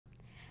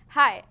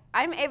Hi,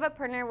 I'm Ava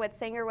Perner with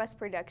Sanger West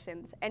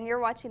Productions, and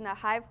you're watching the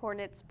Hive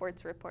Hornets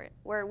Sports Report,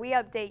 where we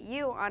update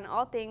you on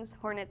all things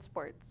Hornet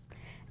sports.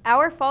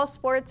 Our fall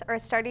sports are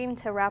starting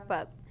to wrap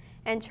up,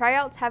 and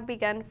tryouts have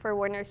begun for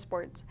winter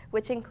sports,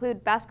 which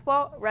include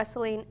basketball,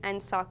 wrestling,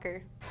 and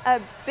soccer. A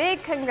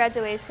big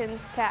congratulations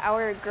to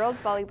our girls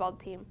volleyball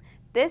team.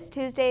 This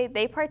Tuesday,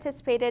 they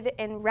participated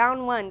in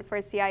round 1 for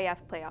CIF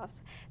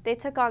playoffs. They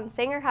took on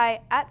Sanger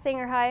High at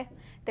Sanger High.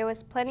 There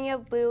was plenty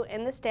of blue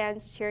in the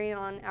stands cheering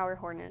on our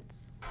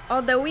Hornets.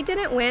 Although we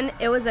didn't win,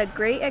 it was a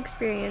great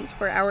experience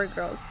for our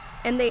girls,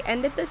 and they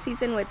ended the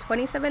season with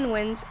 27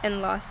 wins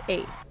and lost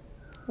 8.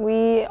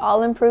 We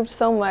all improved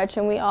so much,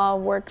 and we all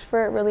worked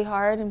for it really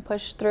hard and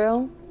pushed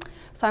through.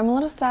 So I'm a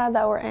little sad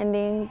that we're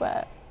ending,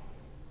 but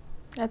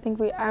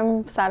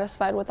I'm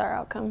satisfied with our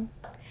outcome.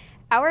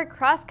 Our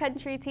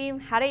cross-country team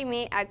had a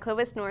meet at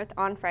Clovis North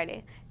on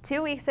Friday.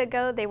 2 weeks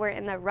ago, they were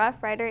in the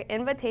Rough Rider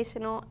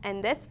Invitational,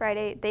 and this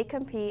Friday, they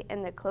compete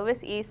in the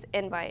Clovis East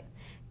Invite.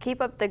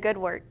 Keep up the good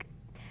work.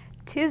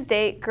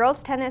 Tuesday,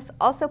 girls tennis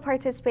also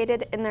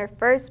participated in their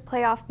first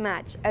playoff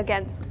match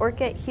against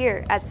Orchid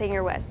here at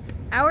Sanger West.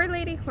 Our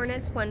Lady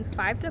Hornets won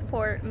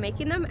 5-4,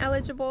 making them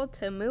eligible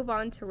to move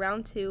on to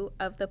round 2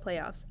 of the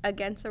playoffs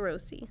against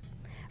Arosi.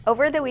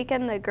 Over the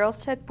weekend, the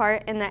girls took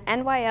part in the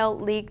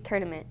NYL League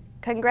Tournament.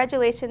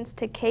 Congratulations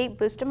to Kate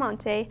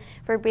Bustamante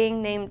for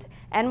being named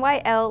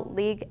NYL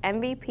League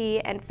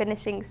MVP and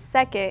finishing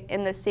second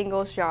in the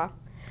singles draw.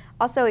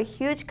 Also, a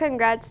huge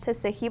congrats to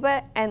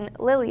Sahiba and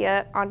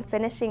Lilia on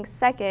finishing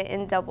second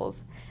in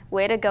doubles.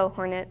 Way to go,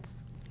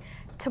 Hornets.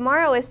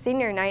 Tomorrow is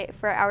senior night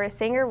for our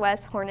Sanger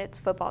West Hornets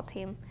football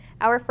team.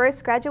 Our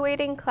first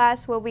graduating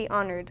class will be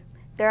honored.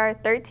 There are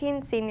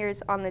 13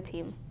 seniors on the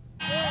team.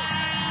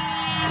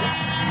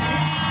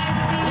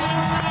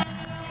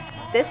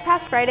 This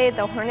past Friday,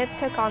 the Hornets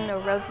took on the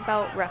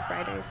Roosevelt Rough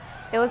Riders.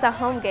 It was a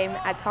home game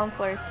at Tom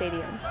Flores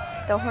Stadium.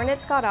 The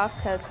Hornets got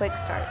off to a quick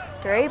start.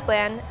 Dre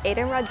Bland,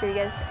 Aiden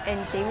Rodriguez,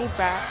 and Jamie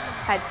Bratt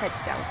had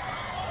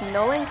touchdowns.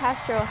 Nolan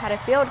Castro had a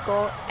field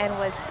goal and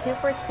was 2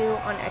 for 2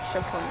 on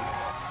extra points.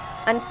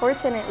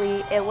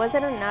 Unfortunately, it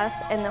wasn't enough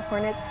and the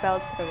Hornets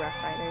fell to the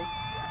Rough Riders.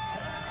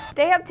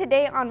 Stay up to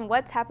date on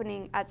what's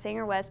happening at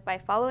Sanger West by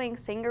following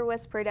Sanger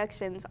West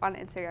Productions on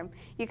Instagram.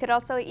 You could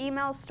also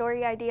email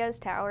story ideas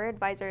to our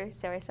advisor,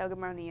 Sarah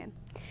Sogamonian.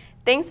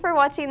 Thanks for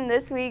watching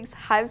this week's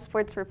Hive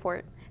Sports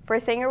Report. For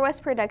Sanger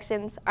West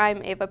Productions,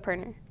 I'm Ava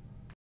Perner.